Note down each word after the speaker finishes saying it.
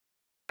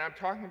I'm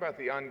talking about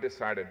the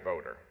undecided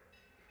voter.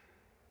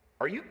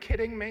 Are you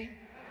kidding me?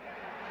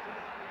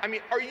 I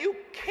mean, are you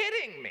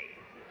kidding me?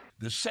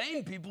 The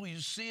same people you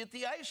see at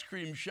the ice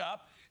cream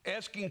shop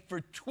asking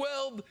for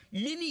 12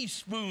 mini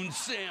spoon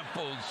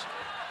samples.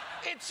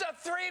 It's a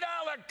 $3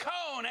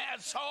 cone,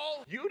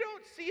 asshole! You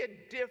don't see a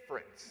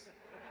difference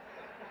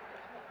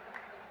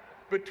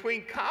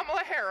between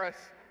Kamala Harris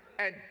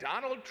and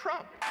Donald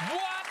Trump.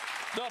 What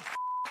the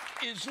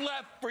is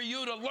left for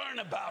you to learn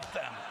about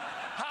them?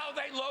 How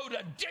they load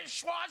a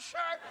dishwasher?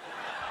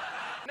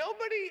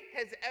 Nobody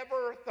has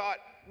ever thought,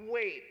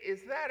 wait, is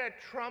that a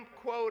Trump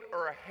quote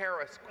or a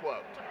Harris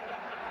quote?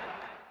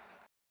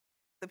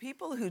 The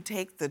people who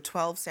take the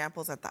 12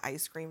 samples at the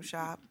ice cream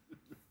shop,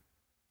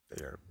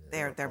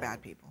 they're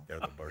bad people. They're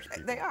the worst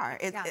people. They are.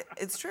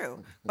 It's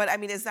true. But, I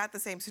mean, is that the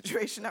same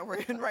situation that we're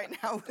in right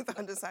now with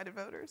undecided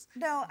voters?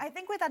 No, I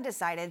think with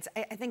undecideds,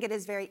 I think it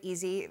is very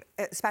easy,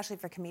 especially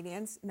for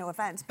comedians, no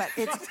offense, but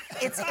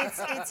it's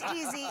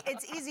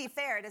easy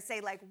fair to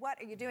say, like,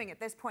 what are you doing at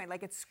this point?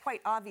 Like, it's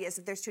quite obvious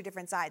that there's two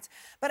different sides.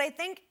 But I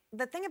think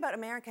the thing about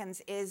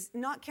Americans is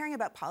not caring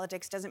about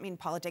politics doesn't mean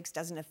politics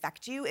doesn't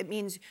affect you. It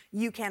means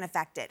you can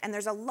affect it. And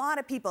there's a lot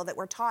of people that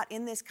were taught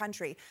in this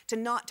country to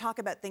not talk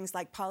about things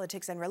like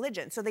politics and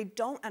religion. So they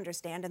don't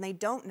understand and they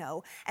don't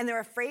know, and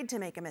they're afraid to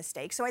make a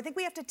mistake. So I think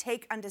we have to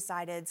take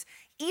undecideds,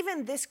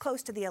 even this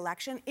close to the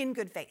election, in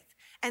good faith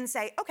and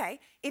say, okay,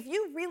 if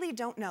you really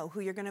don't know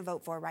who you're going to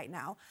vote for right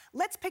now,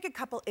 let's pick a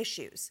couple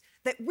issues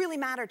that really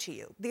matter to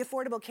you. The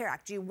Affordable Care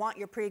Act. Do you want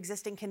your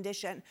pre-existing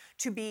condition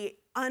to be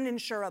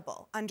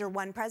uninsurable under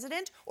one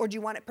president, or do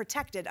you want it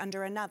protected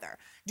under another?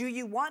 Do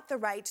you want the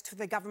right to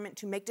the government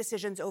to make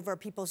decisions over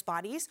people's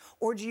bodies,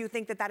 or do you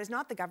think that that is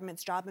not the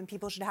government's job and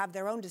people should have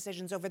their own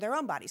decisions over their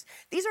own bodies?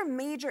 These are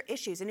major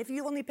issues, and if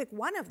you only pick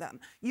one of them,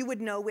 you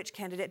would know which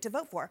candidate to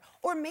vote for.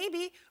 Or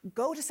maybe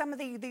go to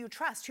somebody that you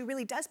trust who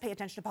really does pay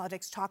attention to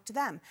politics, talk to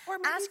them. Or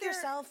ask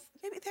yourself...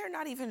 Maybe they're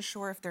not even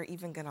sure if they're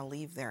even going to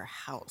leave their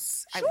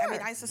house. Sure. I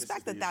mean, I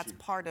suspect that that's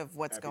part of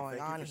what's going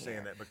on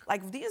here.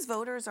 Like, these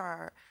voters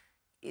are...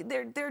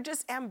 They're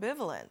just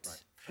ambivalent,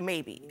 right.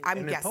 Maybe.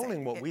 I'm guessing. In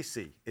polling, what we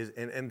see is,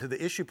 and to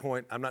the issue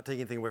point, I'm not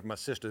taking anything away from my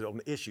sister on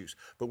the issues,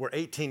 but we're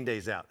 18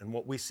 days out. And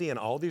what we see in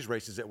all these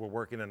races that we're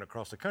working in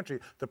across the country,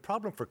 the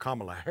problem for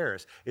Kamala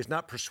Harris is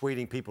not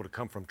persuading people to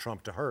come from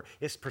Trump to her.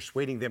 It's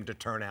persuading them to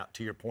turn out,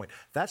 to your point.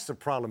 That's the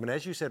problem. And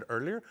as you said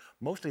earlier,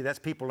 mostly that's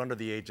people under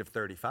the age of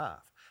 35.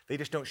 They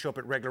just don't show up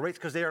at regular rates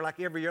because they are like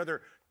every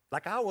other,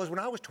 like I was when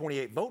I was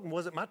 28. Voting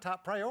wasn't my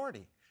top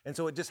priority. And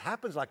so it just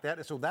happens like that.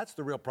 And so that's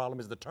the real problem,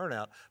 is the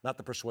turnout, not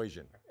the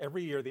persuasion.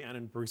 Every year, the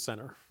Ann Bruce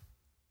Center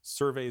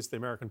surveys the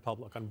American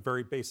public on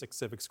very basic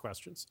civics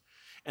questions.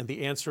 And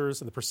the answers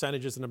and the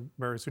percentages in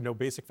Americans who know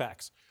basic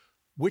facts.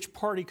 Which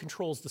party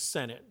controls the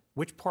Senate?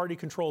 Which party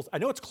controls... I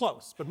know it's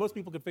close, but most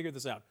people can figure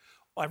this out.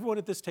 Everyone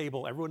at this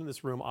table, everyone in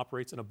this room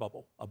operates in a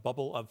bubble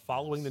of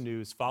following the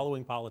news,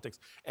 following politics,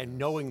 and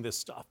knowing this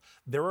stuff.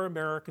 There are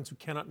Americans who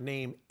cannot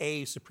name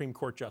a Supreme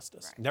Court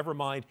justice, right. Never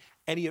mind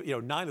any of,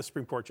 9 of the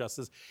Supreme Court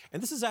justices.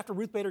 And this is after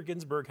Ruth Bader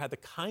Ginsburg had the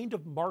kind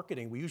of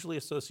marketing we usually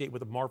associate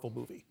with a Marvel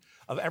movie,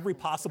 of every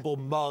possible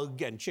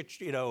mug and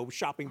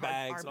shopping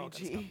bags and all that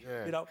stuff.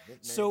 Yeah.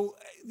 So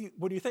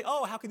what do you think?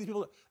 Oh, how can these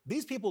people...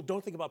 These people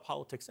don't think about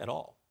politics at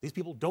all. These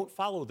people don't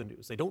follow the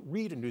news. They don't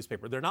read a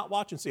newspaper. They're not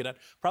watching CNN.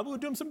 Probably would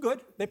do them some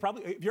good. They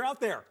probably, if you're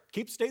out there,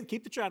 keep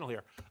the channel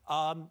here.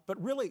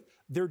 But really,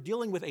 they're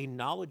dealing with a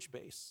knowledge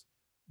base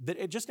that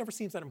it just never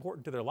seems that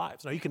important to their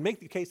lives. Now, you can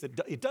make the case that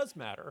it does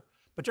matter,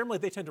 but generally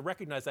they tend to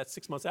recognize that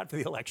 6 months after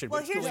the election.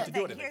 Well, here's the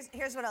thing.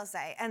 Here's what I'll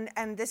say,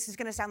 and this is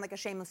going to sound like a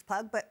shameless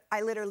plug, but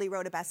I literally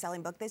wrote a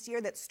best-selling book this year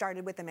that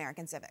started with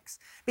American civics,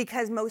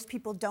 because most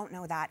people don't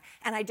know that,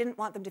 and I didn't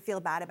want them to feel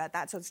bad about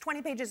that. So it's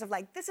 20 pages of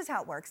like, this is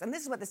how it works, and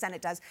this is what the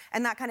Senate does,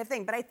 and that kind of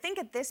thing. But I think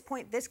at this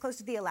point, this close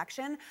to the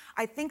election,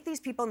 I think these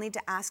people need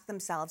to ask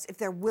themselves if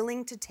they're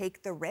willing to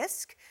take the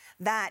risk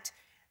that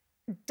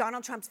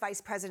Donald Trump's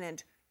vice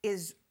president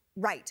is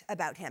right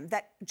about him,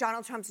 that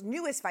Donald Trump's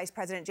newest vice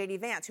president, J.D.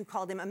 Vance, who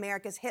called him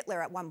America's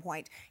Hitler at one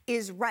point,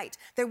 is right.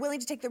 They're willing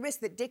to take the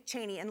risk that Dick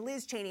Cheney and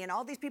Liz Cheney and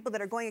all these people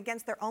that are going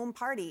against their own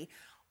party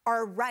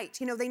are right.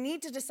 They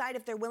need to decide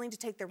if they're willing to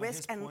take the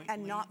risk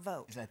and not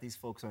vote. Is that these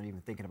folks aren't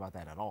even thinking about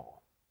that at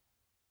all.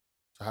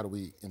 So how do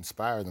we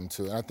inspire them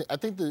to? And I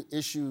think the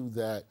issue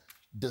that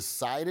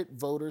decided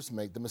voters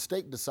make, the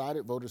mistake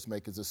decided voters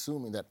make, is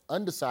assuming that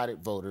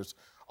undecided voters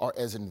are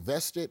as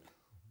invested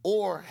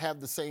or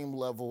have the same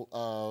level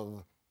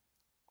of,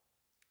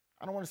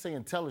 I don't want to say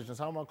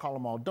intelligence, I don't want to call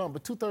them all dumb,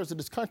 but 2/3 of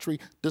this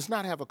country does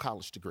not have a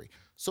college degree.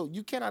 So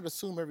you cannot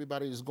assume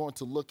everybody is going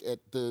to look at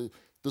the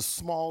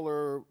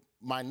smaller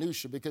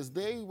minutia, because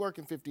they work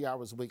in 50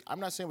 hours a week. I'm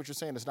not saying what you're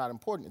saying is not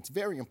important. It's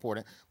very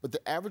important. But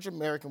the average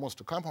American wants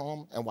to come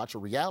home and watch a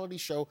reality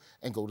show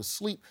and go to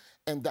sleep.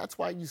 And that's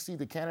why you see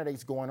the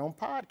candidates going on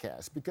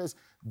podcasts, because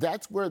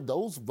that's where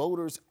those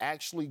voters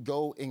actually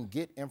go and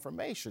get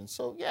information.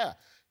 So, yeah,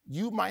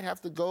 you might have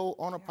to go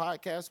on a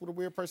podcast with a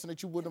weird person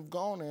that you wouldn't have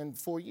gone in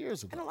 4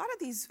 years ago. And a lot of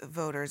these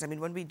voters, I mean,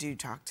 when we do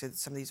talk to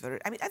some of these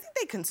voters, I mean, I think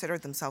they consider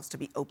themselves to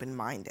be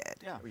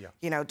open-minded. Yeah.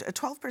 You know,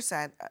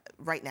 12%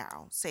 right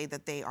now say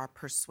that they are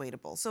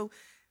persuadable. So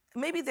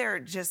maybe they're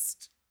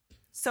just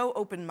so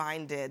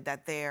open-minded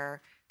that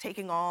they're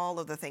taking all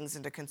of the things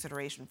into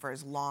consideration for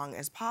as long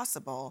as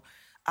possible.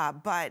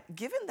 But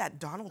given that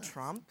Donald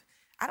Trump,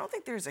 I don't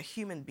think there's a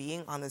human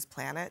being on this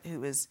planet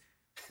who is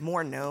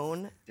more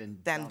known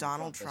than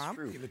Donald Trump.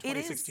 In the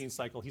 2016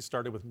 cycle, he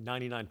started with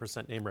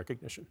 99% name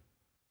recognition,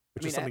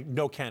 which is something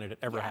no candidate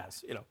ever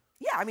has. You know.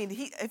 Yeah, I mean,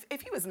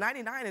 if he was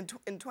 99 in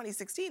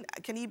 2016,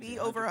 can he be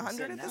over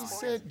 100 at this point? He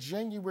said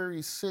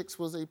January 6th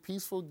was a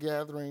peaceful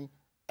gathering.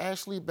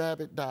 Ashley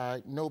Babbitt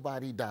died.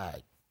 Nobody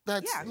died.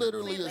 That's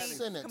literally a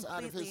sentence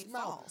out of his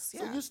mouth.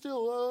 So you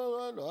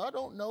still, I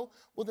don't know.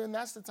 Well, then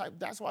that's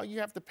why you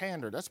have to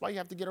pander. That's why you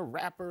have to get a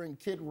rapper and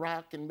Kid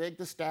Rock and Meg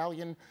Thee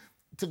Stallion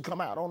to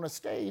come out on a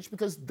stage,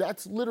 because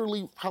that's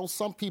literally how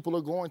some people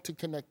are going to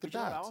connect the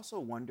dots. I also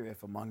wonder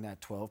if among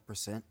that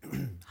 12%,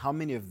 how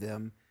many of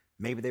them,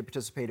 maybe they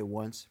participated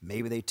once,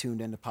 maybe they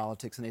tuned into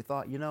politics and they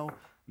thought, you know,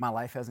 my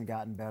life hasn't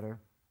gotten better.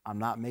 I'm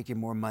not making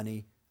more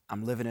money.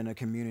 I'm living in a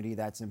community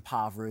that's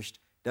impoverished.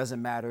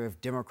 Doesn't matter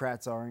if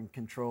Democrats are in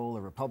control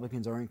or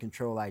Republicans are in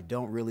control. I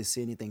don't really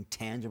see anything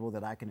tangible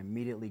that I can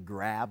immediately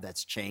grab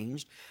that's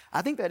changed.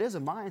 I think that is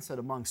a mindset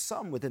among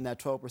some within that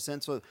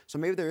 12%. So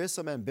maybe there is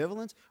some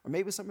ambivalence, or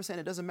maybe some are saying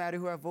it doesn't matter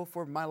who I vote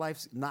for, my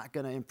life's not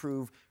going to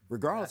improve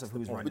regardless of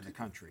who's running the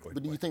country.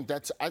 But do you think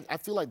I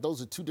feel like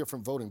those are two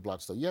different voting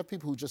blocks, though. You have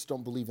people who just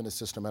don't believe in the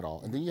system at all.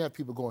 And then you have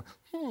people going,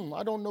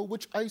 I don't know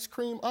which ice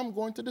cream I'm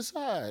going to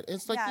decide.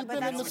 It's like you've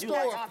been in the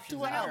store for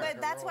 2 hours. No, but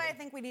that's why I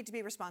think we need to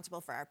be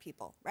responsible for our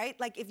people, right?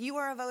 Like, if you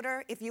are a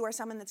voter, if you are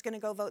someone that's going to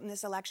go vote in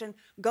this election,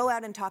 go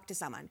out and talk to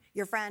someone,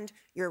 your friend,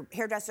 your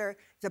hairdresser,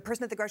 the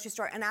person at the grocery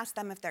store, and ask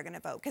them if they're going to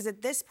vote. Because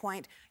at this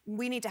point,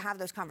 we need to have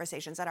those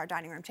conversations at our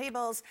dining room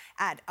tables,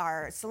 at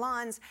our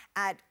salons,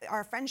 at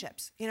our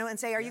friendships, you know, and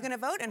say, are you going to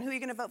vote, and who are you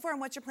going to vote for, and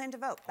what's your plan to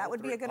vote? That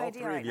would be a good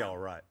idea right now. All three of y'all are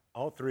right.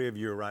 All three of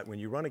you are right. When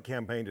you run a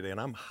campaign today, and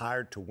I'm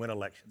hired to win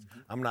elections.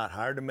 I'm not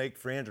hired to make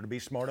friends or to be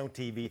smart on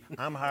TV.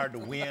 I'm hired to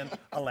win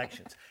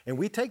elections. And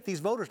we take these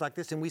voters like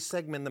this and we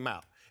segment them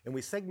out. And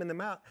we segment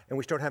them out and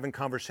we start having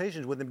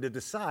conversations with them to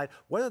decide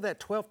whether that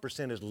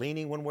 12% is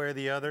leaning one way or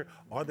the other.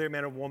 Are they a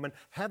man or woman?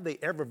 Have they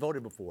ever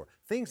voted before?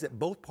 Things that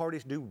both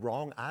parties do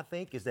wrong, I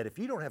think, is that if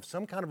you don't have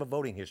some kind of a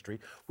voting history,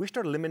 we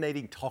start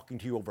eliminating talking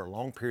to you over a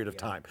long period of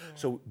time.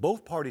 So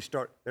both parties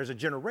there's a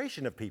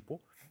generation of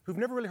people who've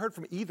never really heard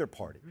from either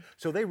party.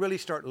 So they really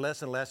start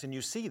less and less, and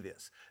you see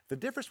this. The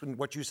difference with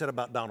what you said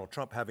about Donald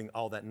Trump having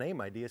all that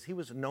name idea is he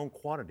was a known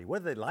quantity.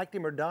 Whether they liked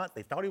him or not,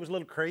 they thought he was a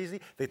little crazy,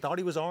 they thought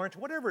he was orange,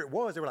 whatever it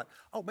was, they were like,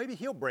 oh, maybe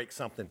he'll break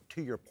something,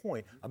 to your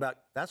point about,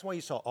 that's why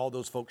you saw all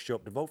those folks show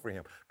up to vote for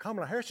him.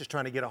 Kamala Harris is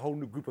trying to get a whole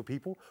new group of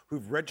people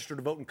who've registered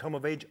to vote and come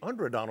of age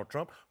under a Donald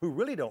Trump who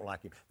really don't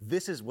like him.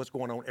 This is what's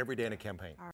going on every day in a campaign.